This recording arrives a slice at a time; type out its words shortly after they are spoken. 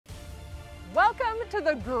Welcome to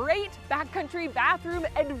the great backcountry bathroom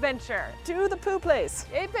adventure. To the poo place.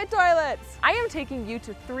 8-pit toilets. I am taking you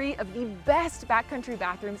to 3 of the best backcountry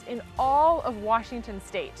bathrooms in all of Washington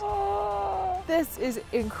state. Oh, this is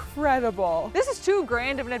incredible. This is too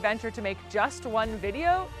grand of an adventure to make just one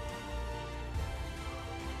video.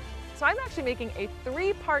 So I'm actually making a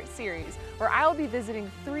 3-part series where I'll be visiting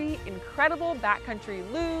 3 incredible backcountry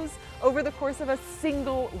loos over the course of a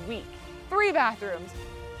single week. 3 bathrooms,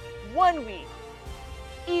 1 week.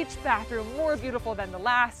 Each bathroom more beautiful than the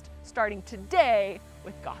last, starting today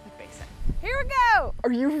with Gothic Basin. Here we go!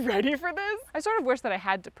 Are you ready for this? I sort of wish that I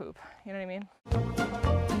had to poop, you know what I mean?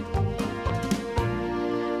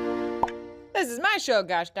 This is my show,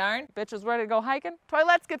 gosh darn. Bitch was ready to go hiking.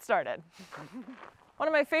 Let's get started. One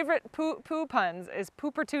of my favorite poo puns is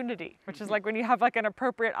poopertunity, which is like when you have like an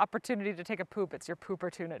appropriate opportunity to take a poop, it's your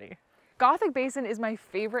poopertunity. Gothic Basin is my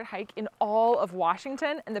favorite hike in all of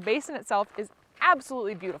Washington, and the basin itself is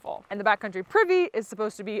absolutely beautiful. And the backcountry privy is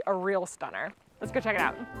supposed to be a real stunner. Let's go check it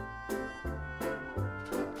out.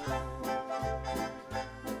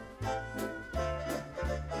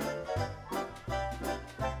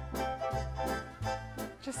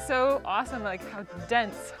 Just so awesome, like how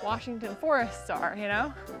dense Washington forests are, you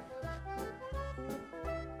know?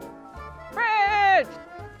 Bridge!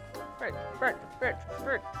 Bridge, bridge, bridge,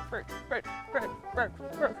 bridge, bridge, bridge, bridge, bridge,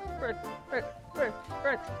 bridge, bridge, bridge, bridge,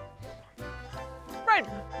 bridge, bridge.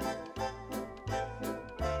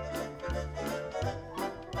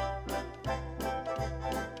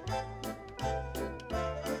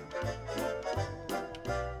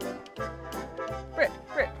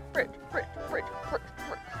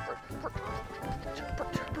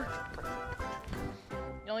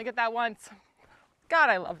 You only get that once. God,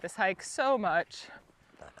 I love this hike so much.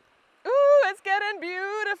 Ooh, it's getting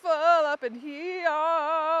beautiful up in here.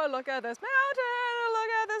 Look at this mountain, look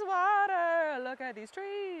at this water, look at these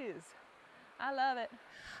trees. I love it.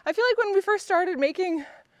 I feel like when we first started making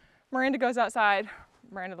Miranda Goes Outside,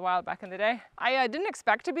 Miranda the Wild back in the day, I didn't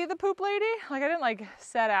expect to be the poop lady. Like I didn't like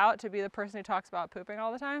set out to be the person who talks about pooping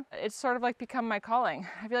all the time. It's sort of like become my calling.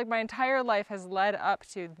 I feel like my entire life has led up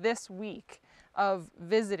to this week of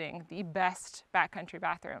visiting the best backcountry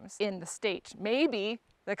bathrooms in the state, maybe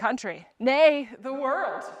the country, nay, the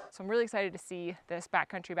world. So I'm really excited to see this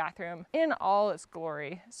backcountry bathroom in all its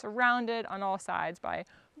glory, surrounded on all sides by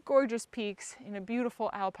gorgeous peaks in a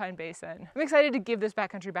beautiful alpine basin. I'm excited to give this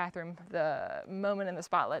backcountry bathroom the moment in the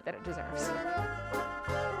spotlight that it deserves.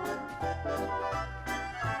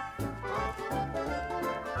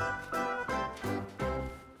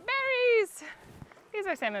 Berries! These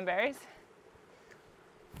are salmon berries.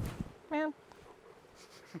 Man,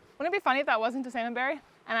 wouldn't it be funny if that wasn't a salmon berry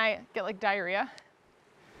and I get like diarrhea?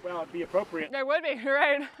 Well, it'd be appropriate. It would be, you're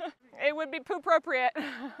right. It would be poop-propriate.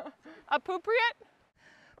 Appropriate?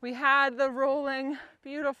 We had the rolling,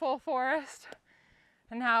 beautiful forest,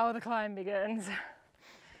 and now the climb begins.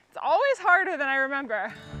 It's always harder than I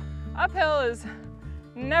remember. Uphill is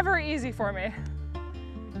never easy for me.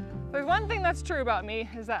 There's one thing that's true about me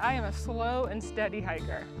is that I am a slow and steady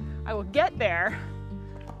hiker. I will get there.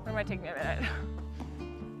 Or might take me a minute.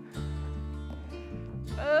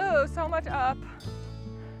 Oh, so much up.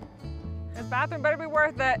 This bathroom better be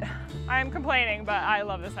worth it. I am complaining, but I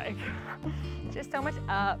love this hike. Just so much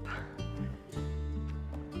up.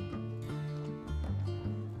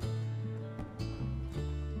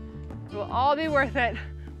 It will all be worth it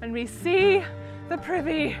when we see the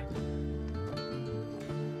privy.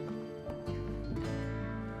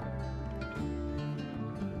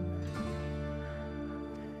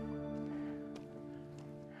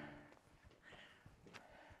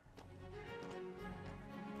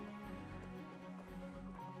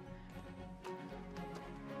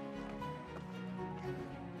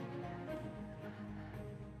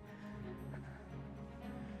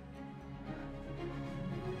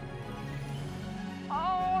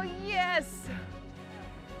 Yes!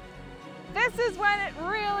 This is when it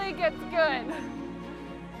really gets good.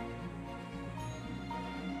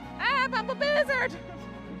 Ah, Bumble Blizzard!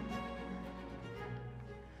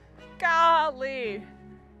 Golly!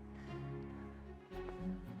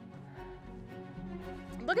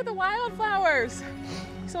 Look at the wildflowers.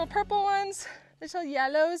 These little purple ones, there's little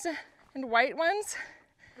yellows and white ones.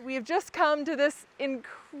 We have just come to this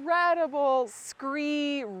incredible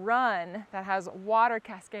scree run that has water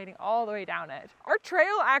cascading all the way down it. Our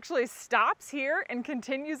trail actually stops here and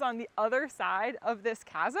continues on the other side of this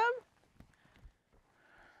chasm.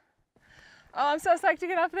 Oh, I'm so psyched to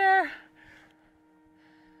get up there.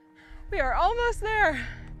 We are almost there.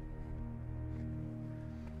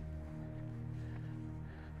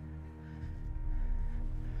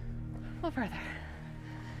 A little further.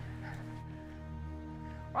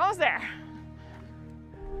 We're almost there.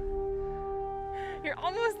 You're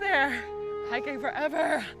almost there. Hiking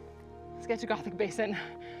forever. Let's get to Gothic Basin.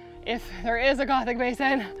 If there is a Gothic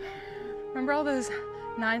Basin. Remember all those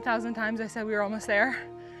 9,000 times I said we were almost there?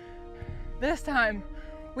 This time,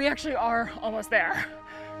 we actually are almost there.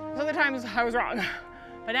 Those other times I was wrong.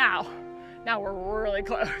 But now we're really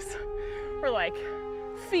close. We're like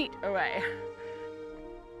feet away.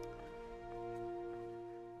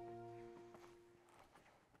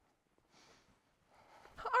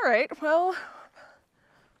 All right, well,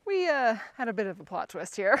 we had a bit of a plot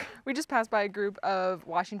twist here. We just passed by a group of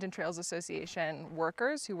Washington Trails Association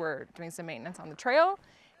workers who were doing some maintenance on the trail.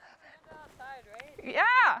 Outside, right?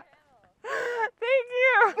 Yeah. Thank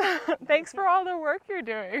you. Thanks for all the work you're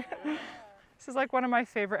doing. This is like one of my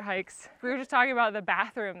favorite hikes. We were just talking about the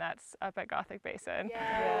bathroom that's up at Gothic Basin.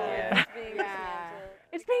 Yeah.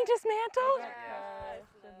 It's being dismantled? Yeah,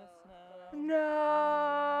 it's in the snow.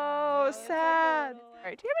 No, sad. All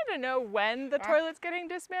right, do you happen to know when the toilet's getting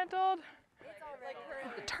dismantled?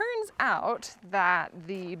 It turns out that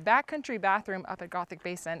the backcountry bathroom up at Gothic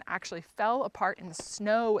Basin actually fell apart in the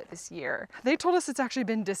snow this year. They told us it's actually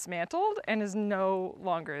been dismantled and is no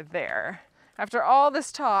longer there. After all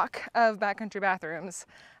this talk of backcountry bathrooms,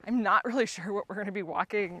 I'm not really sure what we're going to be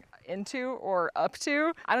walking into or up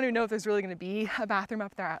to. I don't even know if there's really going to be a bathroom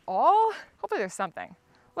up there at all. Hopefully there's something.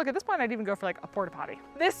 Look, at this point I'd even go for like a porta potty.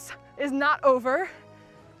 This is not over.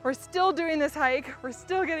 We're still doing this hike. We're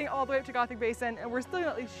still getting all the way up to Gothic Basin, and we're still gonna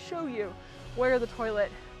at least show you where the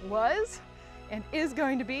toilet was and is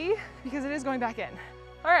going to be, because it is going back in.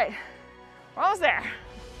 All right, we're almost there.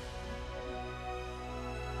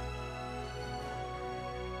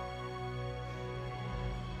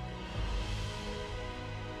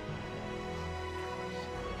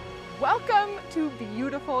 Welcome to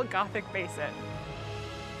beautiful Gothic Basin.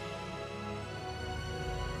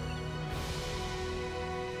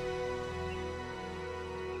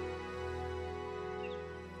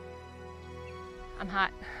 I'm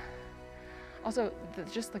hot. Also,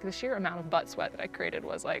 just like the sheer amount of butt sweat that I created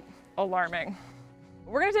was like alarming.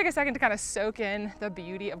 We're gonna take a second to kind of soak in the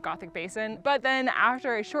beauty of Gothic Basin, but then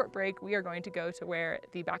after a short break, we are going to go to where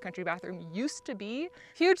the backcountry bathroom used to be.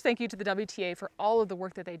 Huge thank you to the WTA for all of the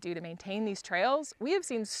work that they do to maintain these trails. We have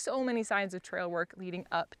seen so many signs of trail work leading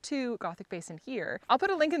up to Gothic Basin here. I'll put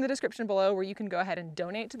a link in the description below where you can go ahead and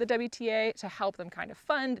donate to the WTA to help them kind of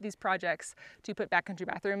fund these projects to put backcountry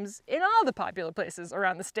bathrooms in all the popular places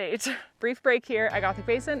around the state. Brief break here at Gothic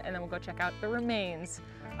Basin, and then we'll go check out the remains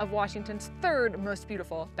of Washington's third most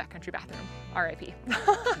beautiful backcountry bathroom, RIP.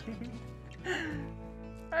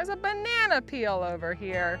 There's a banana peel over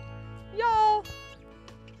here, y'all.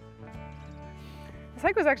 This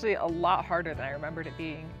hike was actually a lot harder than I remembered it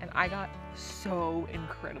being, and I got so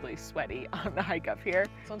incredibly sweaty on the hike up here.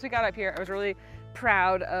 So once we got up here, I was really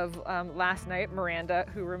proud of last night, Miranda,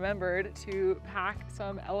 who remembered to pack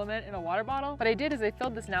some Element in a water bottle. What I did is I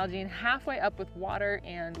filled this Nalgene halfway up with water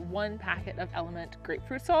and 1 packet of Element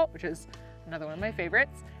grapefruit salt, which is another one of my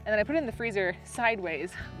favorites. And then I put it in the freezer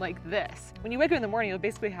sideways like this. When you wake up in the morning, you'll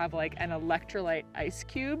basically have like an electrolyte ice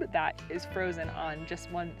cube that is frozen on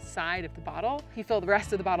just one side of the bottle. You fill the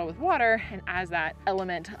rest of the bottle with water, and as that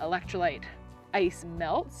Element electrolyte ice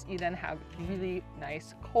melts, you then have really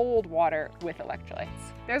nice cold water with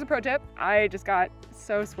electrolytes. There's a pro tip. I just got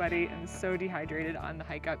so sweaty and so dehydrated on the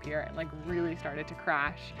hike up here and like really started to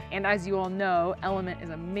crash. And as you all know, Element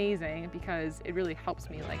is amazing because it really helps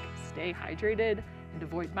me like stay hydrated and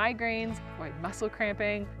avoid migraines, avoid muscle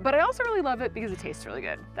cramping. But I also really love it because it tastes really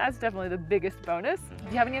good. That's definitely the biggest bonus.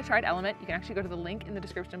 If you haven't yet tried Element, you can actually go to the link in the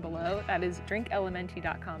description below. That is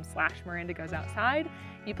drinkelementi.com/MirandaGoesOutside.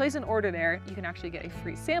 If you place an order there, you can actually get a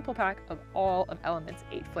free sample pack of all of Element's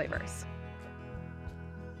 8 flavors.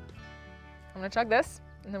 I'm gonna chug this,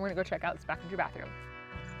 and then we're gonna go check out this backcountry bathroom.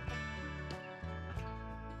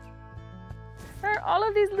 There are all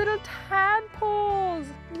of these little tadpoles.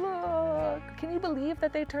 Look, can you believe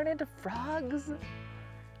that they turn into frogs?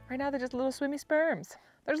 Right now they're just little swimmy sperms.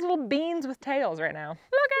 There's little beans with tails right now.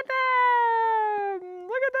 Look at them!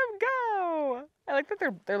 Look at them go! I like that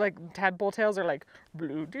they're like tadpole tails are like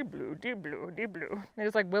blue-de-blue-de-blue-de-blue. They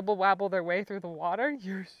just like wibble wabble their way through the water.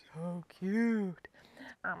 You're so cute.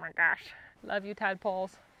 Oh my gosh, love you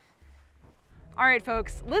tadpoles. All right,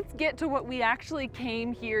 folks, let's get to what we actually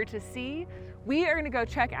came here to see. We are gonna go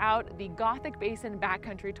check out the Gothic Basin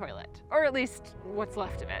backcountry toilet, or at least what's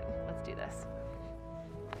left of it. Let's do this.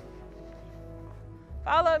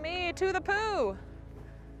 Follow me to the poo.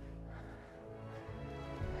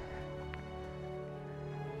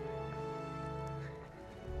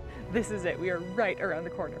 This is it. We are right around the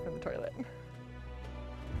corner from the toilet.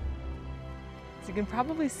 So you can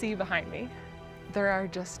probably see behind me, there are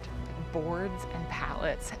just boards and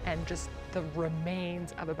pallets and just the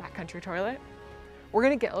remains of a backcountry toilet. We're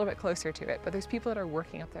gonna get a little bit closer to it, but there's people that are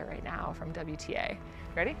working up there right now from WTA.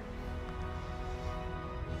 Ready?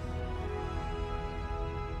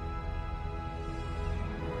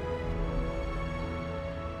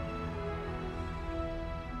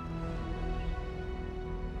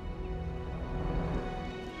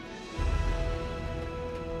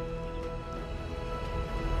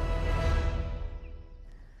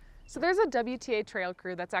 So there's a WTA trail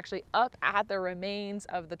crew that's actually up at the remains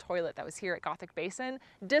of the toilet that was here at Gothic Basin,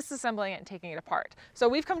 disassembling it and taking it apart. So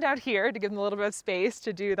we've come down here to give them a little bit of space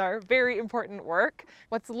to do their very important work.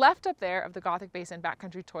 What's left up there of the Gothic Basin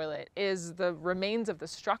backcountry toilet is the remains of the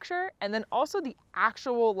structure and then also the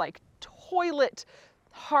actual like toilet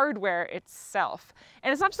hardware itself.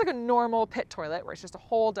 And it's not just like a normal pit toilet where it's just a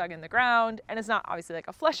hole dug in the ground, and it's not obviously like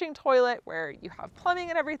a flushing toilet where you have plumbing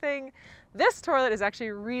and everything. This toilet is actually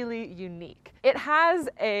really unique. It has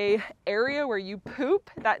a area where you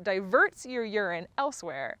poop that diverts your urine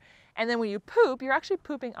elsewhere, and then when you poop, you're actually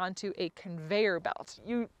pooping onto a conveyor belt.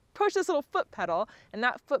 You push this little foot pedal, and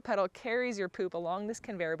that foot pedal carries your poop along this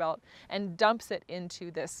conveyor belt and dumps it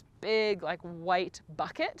into this big like white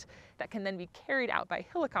bucket that can then be carried out by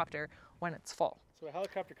helicopter when it's full. So a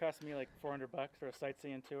helicopter cost me like $400 for a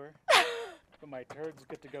sightseeing tour, but my turds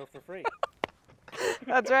get to go for free.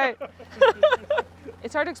 That's right.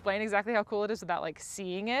 It's hard to explain exactly how cool it is without like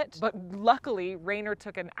seeing it, but luckily Rainer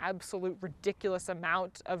took an absolute ridiculous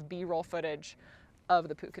amount of B-roll footage of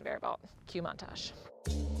the poop conveyor belt. Cue montage.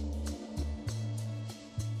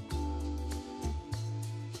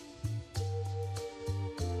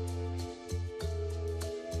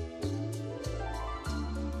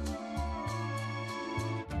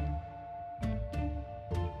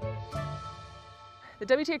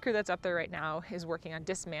 The WTA crew that's up there right now is working on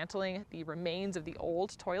dismantling the remains of the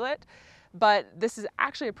old toilet, but this is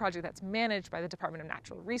actually a project that's managed by the Department of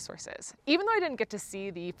Natural Resources. Even though I didn't get to see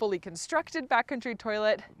the fully constructed backcountry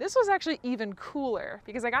toilet, this was actually even cooler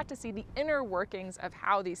because I got to see the inner workings of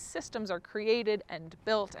how these systems are created and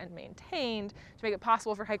built and maintained to make it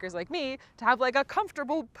possible for hikers like me to have like a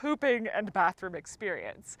comfortable pooping and bathroom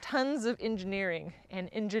experience. Tons of engineering and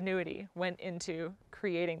ingenuity went into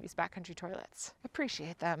creating these backcountry toilets.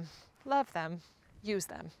 Appreciate them, love them, use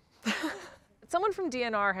them. Someone from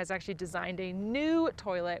DNR has actually designed a new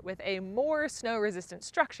toilet with a more snow-resistant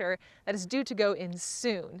structure that is due to go in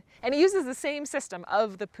soon. And it uses the same system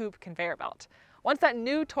of the poop conveyor belt. Once that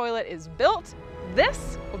new toilet is built,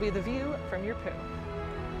 this will be the view from your poo.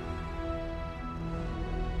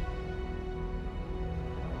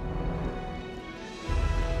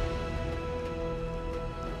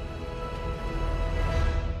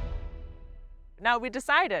 Now, we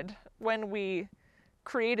decided when we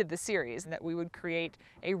created the series that we would create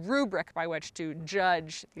a rubric by which to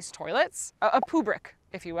judge these toilets, a poobric,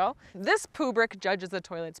 if you will. This poobric judges the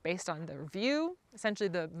toilets based on their view, essentially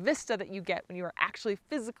the vista that you get when you are actually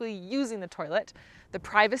physically using the toilet, the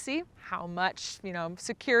privacy, how much,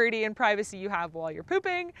 security and privacy you have while you're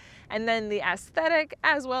pooping, and then the aesthetic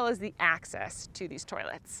as well as the access to these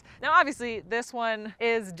toilets. Now, obviously, this one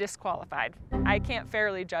is disqualified. I can't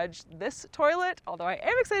fairly judge this toilet, although I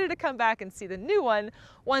am excited to come back and see the new one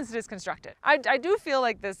once it is constructed. I do feel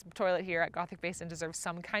like this toilet here at Gothic Basin deserves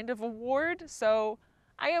some kind of award, so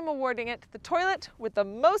I am awarding it the toilet with the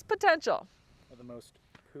most potential. Or the most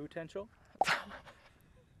potential?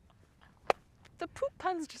 The poop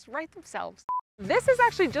puns just write themselves. This is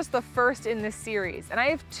actually just the first in this series, and I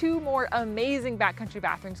have 2 more amazing backcountry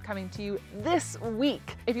bathrooms coming to you this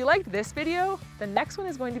week. If you liked this video, the next one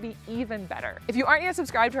is going to be even better. If you aren't yet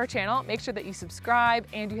subscribed to our channel, make sure that you subscribe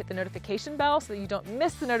and you hit the notification bell so that you don't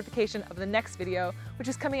miss the notification of the next video, which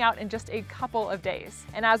is coming out in just a couple of days.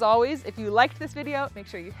 And as always, if you liked this video, make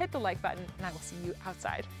sure you hit the like button, and I will see you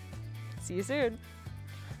outside. See you soon.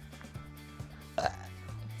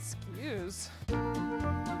 Excuse.